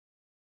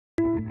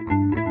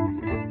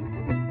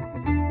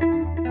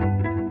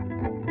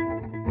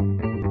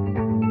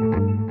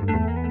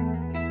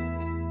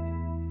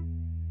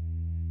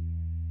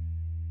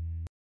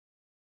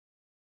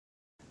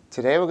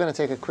Today we're going to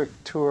take a quick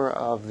tour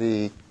of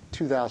the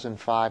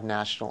 2005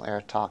 National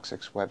Air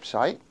Toxics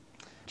website.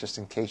 Just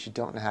in case you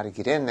don't know how to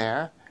get in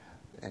there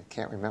and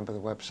can't remember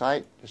the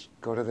website, just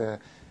go to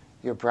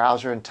your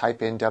browser and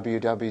type in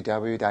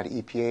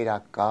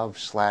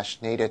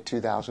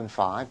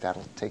www.epa.gov/NATA2005.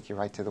 That'll take you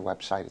right to the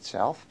website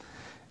itself,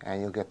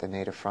 and you'll get the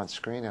NATA front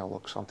screen. It'll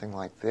look something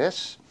like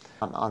this.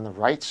 On the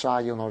right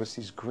side, you'll notice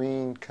these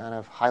green kind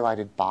of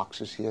highlighted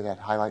boxes here that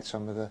highlight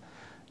some of the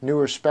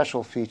newer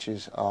special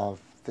features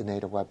of the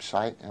NATA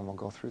website, and we'll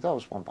go through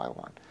those one by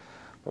one.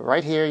 But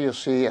right here you'll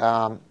see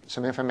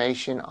some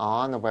information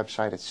on the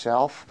website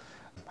itself,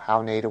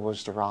 how NATA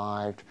was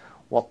derived,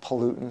 what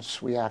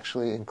pollutants we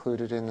actually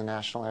included in the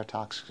National Air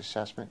Toxics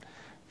Assessment.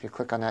 If you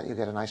click on that, you'll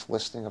get a nice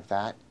listing of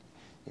that.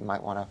 You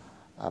might want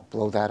to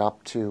blow that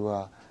up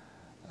to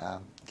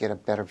get a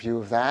better view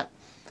of that.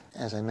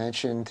 As I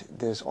mentioned,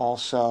 there's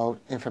also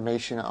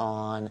information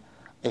on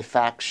a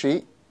fact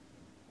sheet,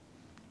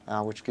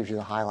 which gives you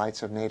the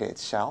highlights of NATA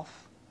itself,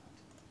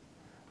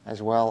 as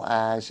well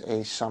as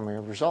a summary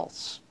of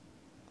results,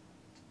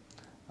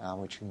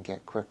 which you can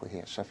get quickly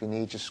here. So if you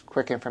need just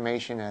quick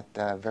information at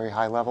a very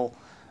high level,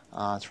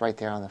 it's right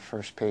there on the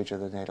first page of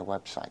the NATA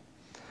website.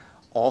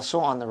 Also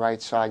on the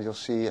right side, you'll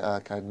see,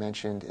 like I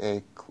mentioned,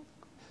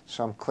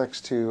 some clicks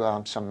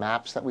to some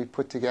maps that we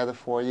put together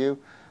for you.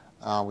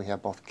 We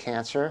have both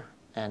cancer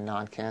and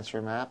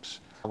non-cancer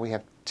maps. We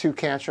have two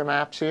cancer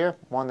maps here,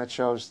 one that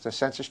shows the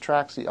census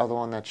tracts, the other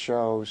one that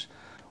shows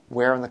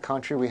where in the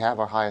country we have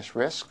our highest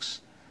risks.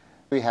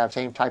 We have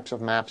same types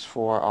of maps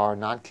for our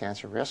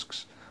non-cancer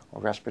risks or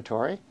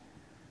respiratory.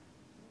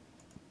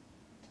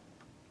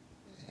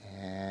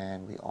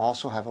 And we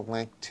also have a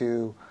link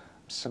to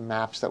some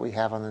maps that we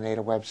have on the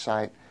NATA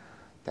website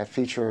that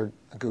feature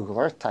Google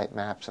Earth type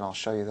maps, and I'll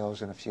show you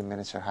those in a few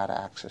minutes on how to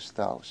access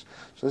those.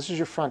 So this is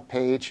your front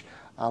page.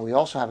 We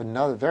also have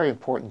another very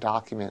important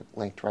document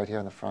linked right here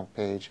on the front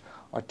page,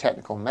 our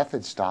technical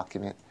methods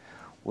document,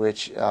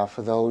 which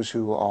for those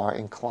who are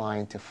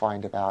inclined to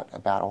find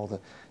about all the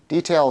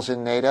details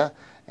in NATA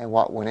and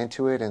what went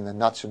into it and the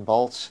nuts and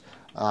bolts,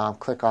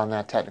 click on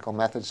that technical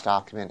methods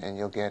document and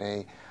you'll get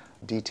a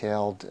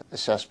detailed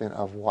assessment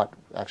of what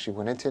actually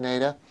went into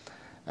NATA.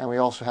 And we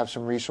also have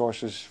some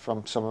resources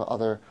from some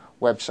other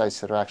websites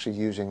that are actually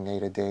using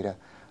NATA data.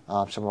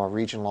 Some of our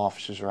regional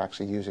offices are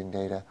actually using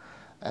NATA,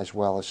 as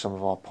well as some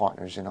of our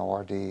partners in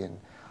ORD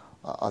and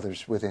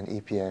others within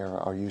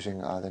EPA are using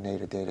the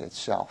NATA data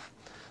itself.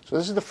 So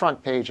this is the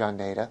front page on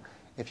NATA.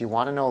 If you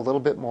want to know a little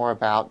bit more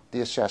about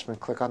the assessment,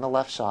 click on the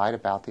left side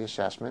about the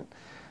assessment,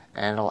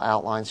 and it'll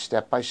outline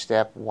step by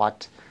step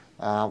what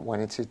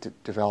went into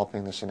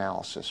developing this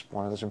analysis.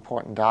 One of those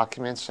important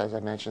documents, as I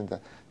mentioned,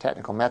 the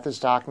technical methods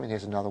document.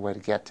 Here's another way to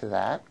get to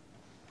that.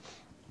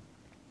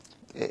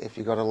 If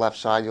you go to the left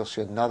side, you'll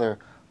see another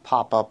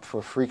pop-up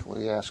for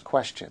frequently asked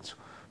questions.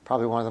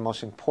 Probably one of the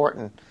most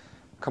important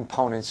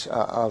components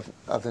of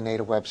the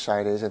NATA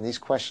website is, and these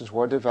questions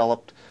were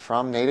developed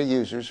from NATA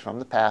users from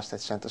the past that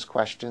sent us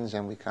questions,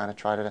 and we kind of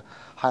try to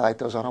highlight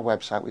those on our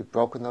website. We've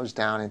broken those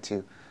down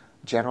into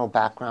general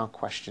background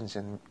questions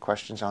and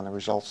questions on the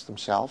results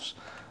themselves.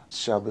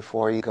 So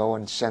before you go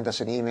and send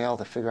us an email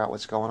to figure out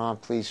what's going on,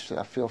 please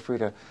feel free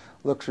to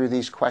look through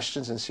these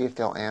questions and see if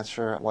they'll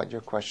answer what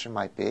your question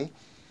might be.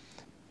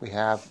 We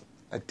have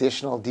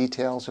additional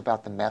details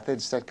about the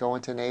methods that go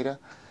into NATA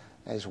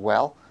as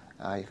well.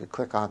 You could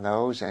click on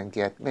those and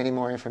get many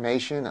more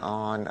information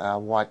on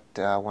what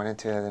went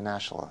into the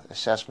national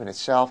assessment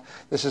itself.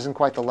 This isn't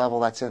quite the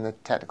level that's in the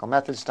technical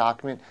methods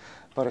document,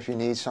 but if you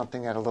need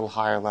something at a little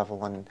higher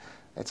level and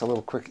it's a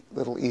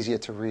little easier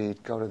to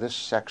read, go to this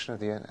section of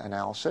the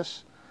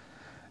analysis.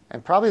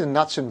 And probably the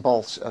nuts and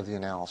bolts of the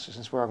analysis,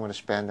 this is where I'm going to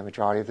spend the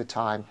majority of the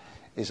time,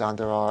 is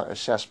under our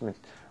assessment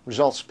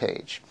results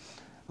page.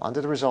 Under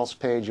the results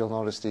page, you'll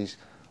notice these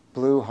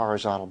blue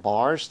horizontal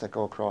bars that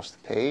go across the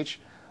page.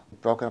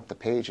 We've broken up the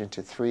page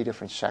into three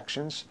different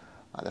sections.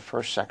 The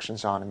first section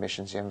is on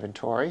emissions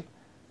inventory.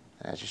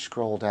 As you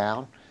scroll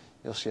down,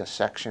 you'll see a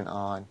section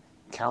on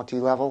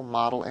county level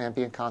model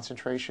ambient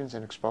concentrations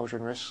and exposure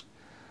and risk.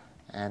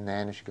 And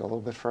then if you go a little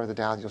bit further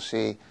down, you'll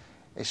see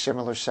a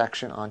similar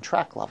section on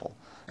tract level.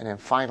 And then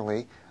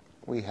finally,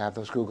 we have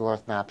those Google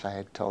Earth maps I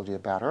had told you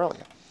about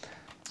earlier.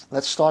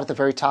 Let's start at the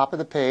very top of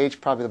the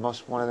page. Probably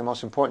one of the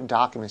most important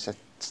documents that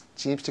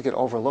seems to get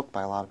overlooked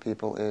by a lot of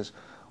people is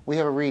we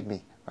have a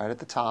README right at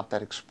the top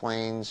that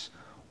explains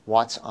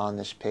what's on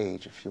this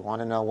page. If you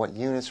want to know what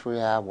units we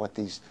have, what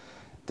these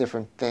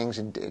different things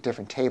and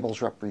different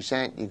tables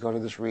represent, you go to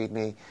this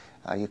README,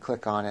 you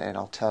click on it, and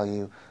it'll tell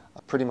you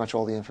pretty much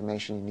all the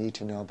information you need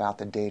to know about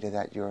the data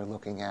that you're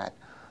looking at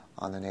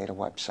on the NATA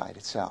website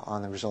itself,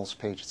 on the results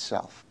page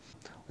itself.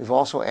 We've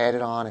also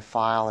added on a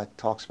file that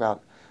talks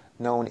about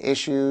known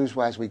issues.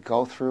 As we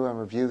go through and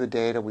review the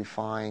data, we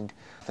find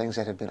things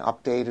that have been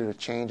updated or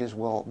changes.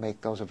 We'll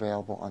make those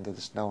available under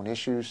this known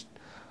issues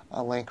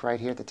link right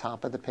here at the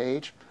top of the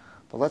page.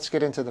 But let's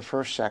get into the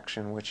first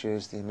section, which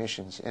is the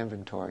emissions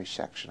inventory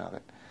section of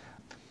it.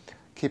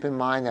 Keep in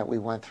mind that we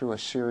went through a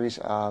series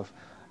of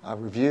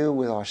review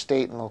with our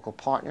state and local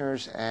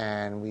partners,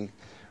 and we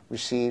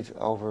received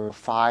over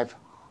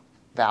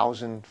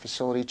 5,000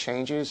 facility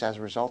changes as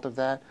a result of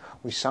that.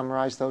 We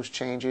summarized those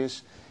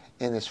changes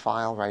in this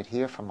file right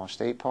here from our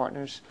state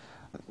partners.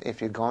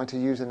 If you're going to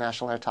use the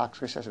National Air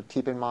Toxic Assessment,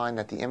 keep in mind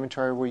that the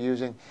inventory we're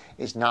using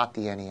is not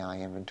the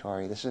NEI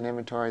inventory. This is an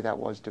inventory that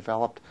was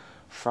developed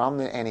from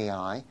the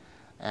NEI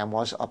and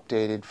was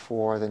updated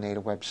for the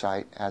NATA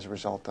website as a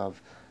result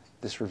of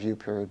this review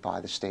period by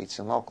the states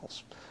and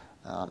locals.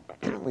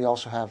 We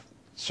also have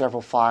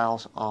several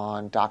files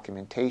on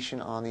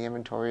documentation on the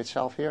inventory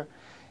itself here.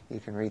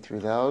 You can read through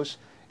those.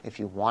 If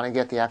you want to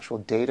get the actual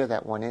data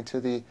that went into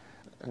the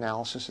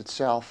analysis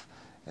itself,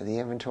 the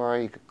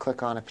inventory, you could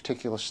click on a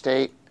particular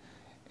state.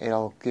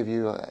 It'll give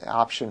you an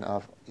option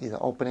of either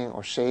opening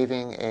or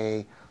saving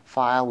a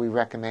file. We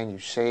recommend you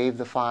save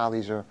the file.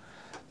 These are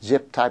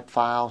zip type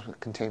files that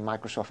contain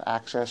Microsoft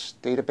Access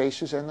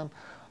databases in them.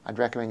 I'd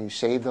recommend you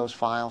save those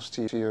files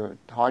to your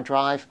hard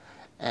drive,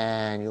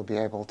 and you'll be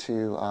able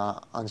to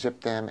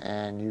unzip them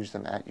and use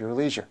them at your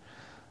leisure.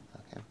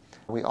 Okay.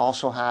 We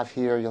also have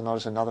here, you'll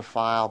notice another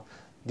file.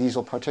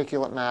 Diesel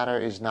particulate matter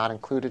is not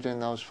included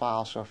in those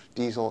files, so if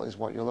diesel is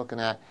what you're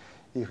looking at,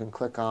 you can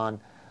click on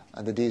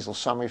the diesel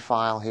summary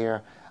file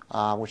here,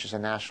 which is a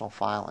national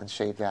file, and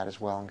save that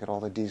as well and get all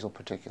the diesel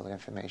particulate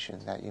information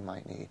that you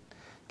might need.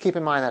 Keep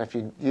in mind that if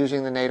you're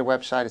using the NATA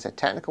website, it's a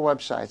technical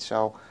website,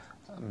 so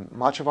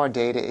much of our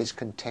data is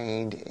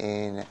contained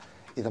in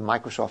either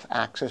Microsoft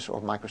Access or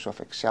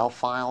Microsoft Excel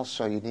files,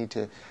 so you need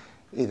to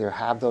either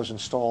have those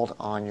installed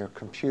on your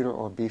computer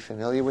or be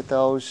familiar with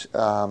those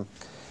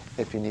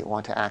if you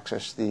want to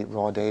access the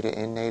raw data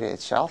in NATA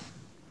itself.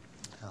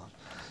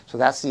 So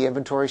that's the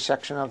inventory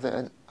section of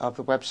the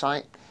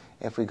website.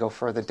 If we go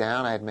further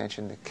down, I had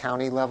mentioned the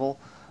county level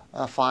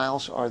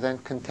files are then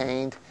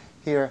contained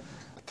here.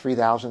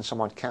 3,000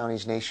 somewhat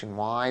counties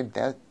nationwide.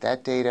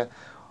 That data,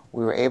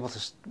 we were able to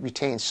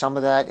retain some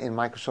of that in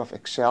Microsoft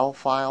Excel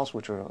files,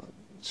 which are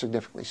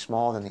significantly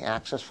smaller than the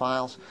Access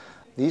files.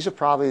 These are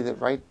probably,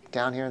 right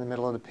down here in the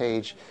middle of the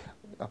page,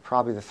 are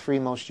probably the 3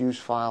 most used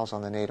files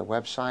on the NATA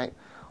website.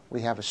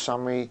 We have a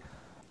summary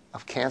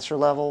of cancer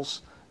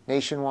levels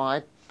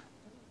nationwide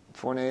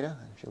for NATA.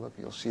 If you look,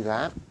 you'll see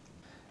that.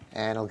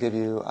 And it'll give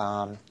you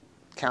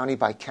county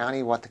by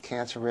county what the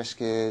cancer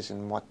risk is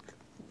and what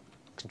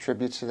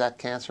contributes to that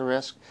cancer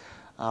risk.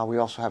 We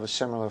also have a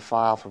similar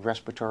file for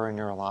respiratory and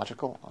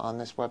neurological on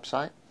this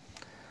website.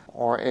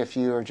 Or if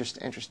you are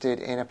just interested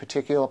in a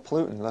particular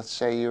pollutant, let's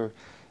say you're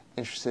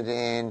interested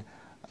in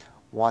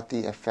what the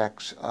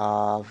effects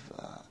of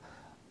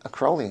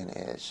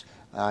acrolein is.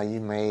 You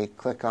may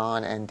click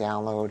on and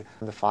download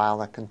the file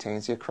that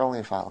contains the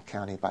acrolein file,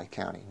 county by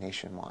county,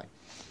 nationwide.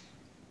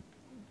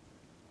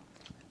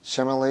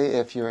 Similarly,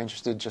 if you're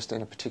interested just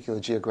in a particular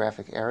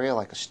geographic area,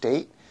 like a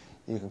state,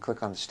 you can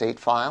click on the state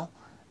file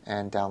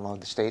and download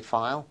the state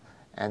file,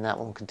 and that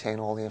will contain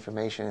all the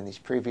information in these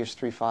previous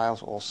 3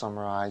 files, all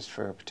summarized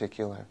for a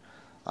particular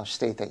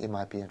state that you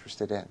might be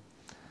interested in.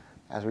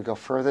 As we go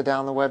further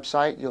down the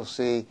website, you'll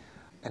see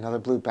another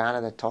blue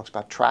banner that talks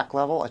about tract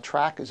level. A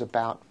tract is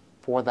about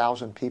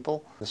 4,000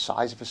 people. The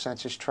size of a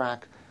census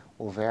tract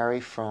will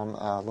vary from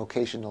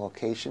location to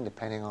location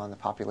depending on the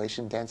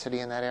population density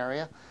in that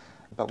area.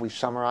 But we've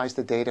summarized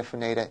the data for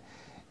NATA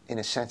in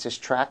a census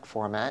tract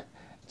format.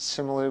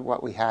 Similar to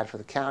what we had for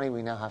the county,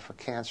 we now have for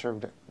cancer,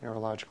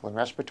 neurological, and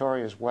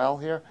respiratory as well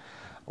here.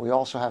 We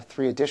also have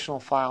 3 additional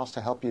files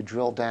to help you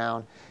drill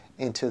down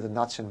into the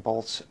nuts and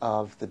bolts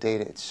of the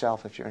data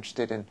itself. If you're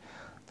interested in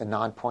the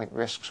non-point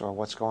risks or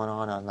what's going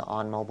on the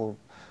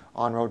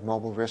on-road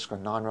mobile risk or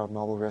non-road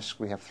mobile risk,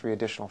 we have 3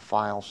 additional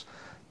files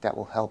that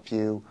will help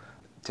you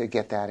to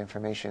get that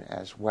information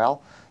as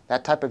well.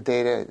 That type of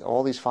data,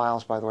 all these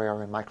files, by the way,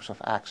 are in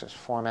Microsoft Access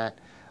format.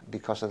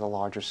 Because of the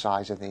larger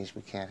size of these,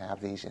 we can't have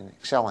these in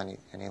Excel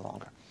any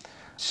longer.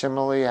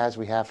 Similarly, as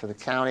we have for the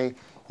county,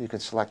 you can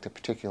select a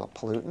particular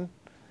pollutant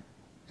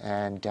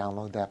and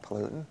download that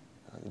pollutant,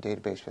 the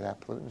database for that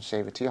pollutant,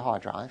 save it to your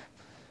hard drive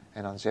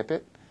and unzip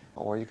it.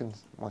 Or you can,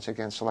 once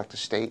again, select a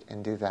state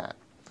and do that.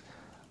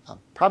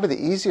 Probably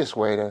the easiest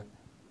way to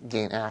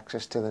gain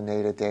access to the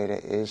NATA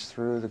data is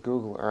through the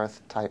Google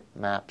Earth type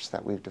maps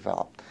that we've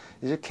developed.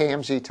 These are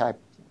KMZ type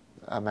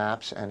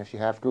maps, and if you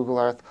have Google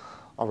Earth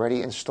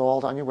already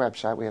installed on your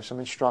website, we have some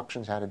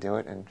instructions how to do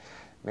it, and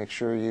make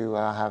sure you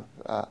have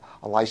a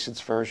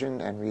licensed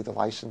version and read the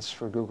license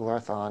for Google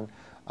Earth on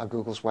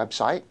Google's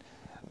website.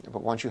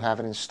 But once you have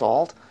it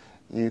installed,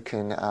 you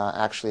can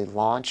actually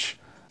launch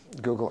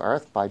Google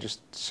Earth by just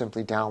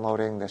simply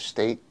downloading the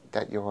state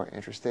that you're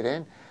interested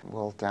in.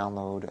 We'll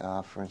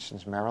download, for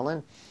instance,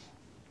 Maryland,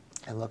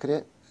 and look at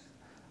it,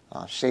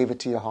 save it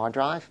to your hard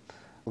drive.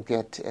 We'll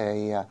get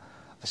a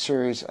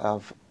series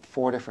of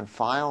 4 different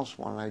files.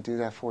 Why don't I do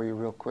that for you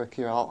real quick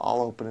here?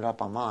 I'll open it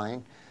up on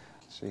mine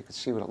so you can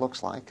see what it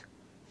looks like.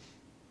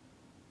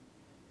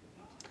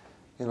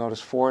 You'll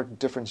notice 4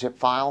 different zip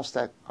files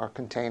that are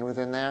contained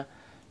within there.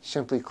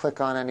 Simply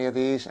click on any of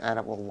these and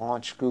it will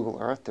launch Google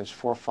Earth. There's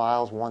 4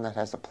 files, one that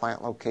has the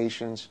plant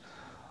locations,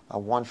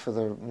 one for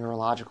the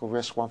neurological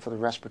risk, one for the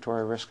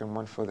respiratory risk, and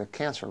one for the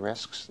cancer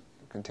risks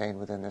contained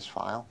within this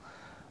file.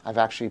 I've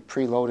actually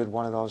preloaded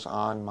one of those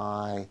on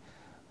my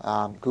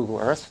Google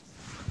Earth,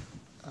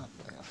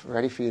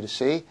 ready for you to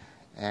see.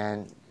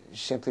 And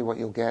simply what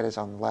you'll get is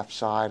on the left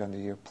side under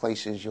your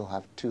places, you'll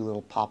have two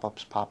little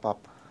pop-ups pop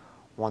up,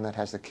 one that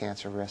has the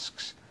cancer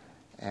risks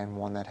and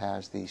one that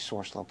has the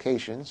source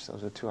locations.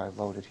 Those are two I've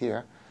loaded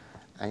here.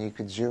 And you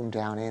can zoom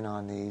down in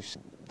on these.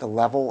 The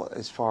level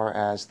as far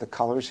as the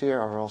colors here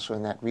are also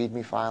in that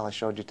README file I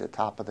showed you at the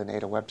top of the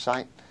NATA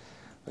website.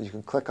 But you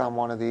can click on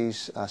one of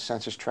these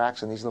census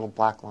tracts, and these little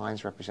black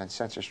lines represent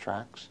census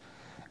tracts.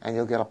 And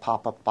you'll get a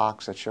pop-up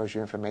box that shows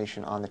you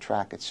information on the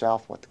tract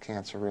itself, what the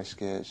cancer risk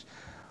is,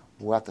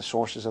 what the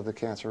sources of the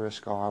cancer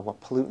risk are,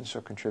 what pollutants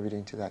are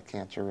contributing to that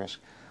cancer risk.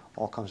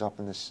 All comes up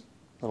in this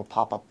little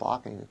pop-up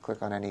block, and you can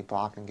click on any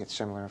block and get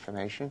similar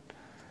information.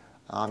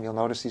 You'll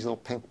notice these little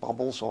pink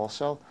bubbles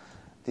also.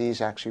 These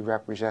actually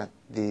represent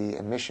the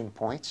emission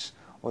points,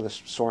 or the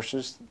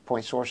sources,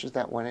 point sources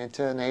that went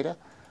into NATA.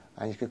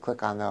 And you can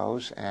click on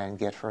those and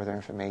get further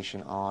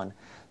information on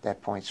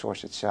that point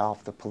source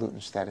itself, the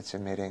pollutants that it's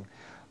emitting.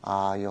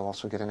 You'll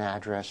also get an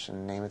address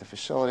and the name of the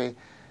facility.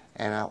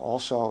 And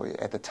also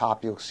at the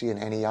top you'll see an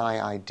NEI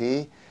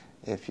ID.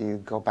 If you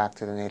go back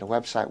to the NATA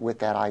website with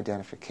that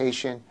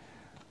identification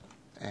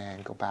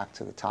and go back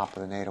to the top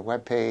of the NATA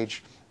webpage,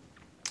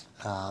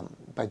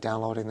 by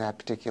downloading that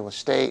particular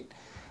state,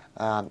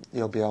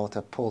 you'll be able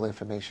to pull the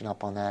information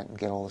up on that and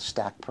get all the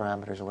stack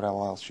parameters or whatever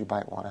else you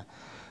might want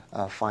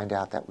to find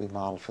out that we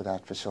modeled for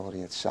that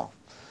facility itself.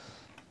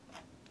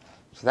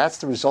 So that's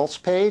the results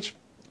page.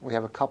 We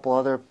have a couple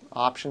other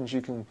options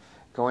you can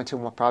go into.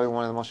 Probably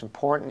one of the most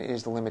important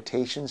is the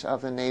limitations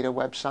of the NATA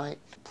website.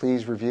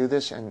 Please review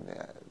this and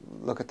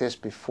look at this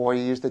before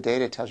you use the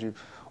data. It tells you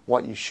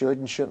what you should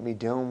and shouldn't be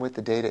doing with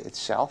the data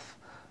itself.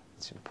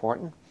 It's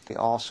important. We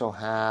also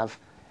have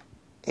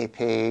a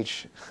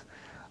page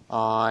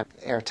on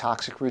air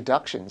toxic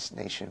reductions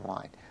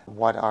nationwide,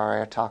 what our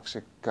air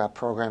toxic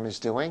program is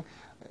doing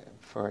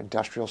for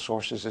industrial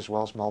sources as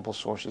well as mobile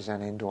sources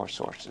and indoor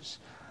sources.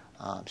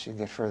 So you can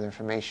get further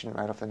information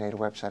right off the NATA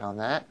website on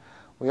that.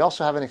 We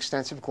also have an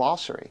extensive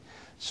glossary.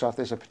 So if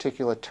there's a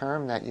particular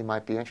term that you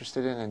might be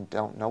interested in and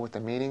don't know what the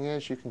meaning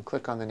is, you can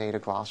click on the NATA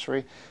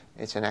glossary.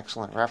 It's an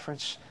excellent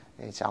reference.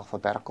 It's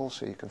alphabetical,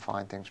 so you can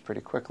find things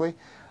pretty quickly.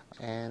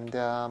 And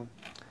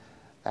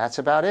that's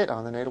about it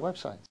on the NATA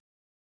website.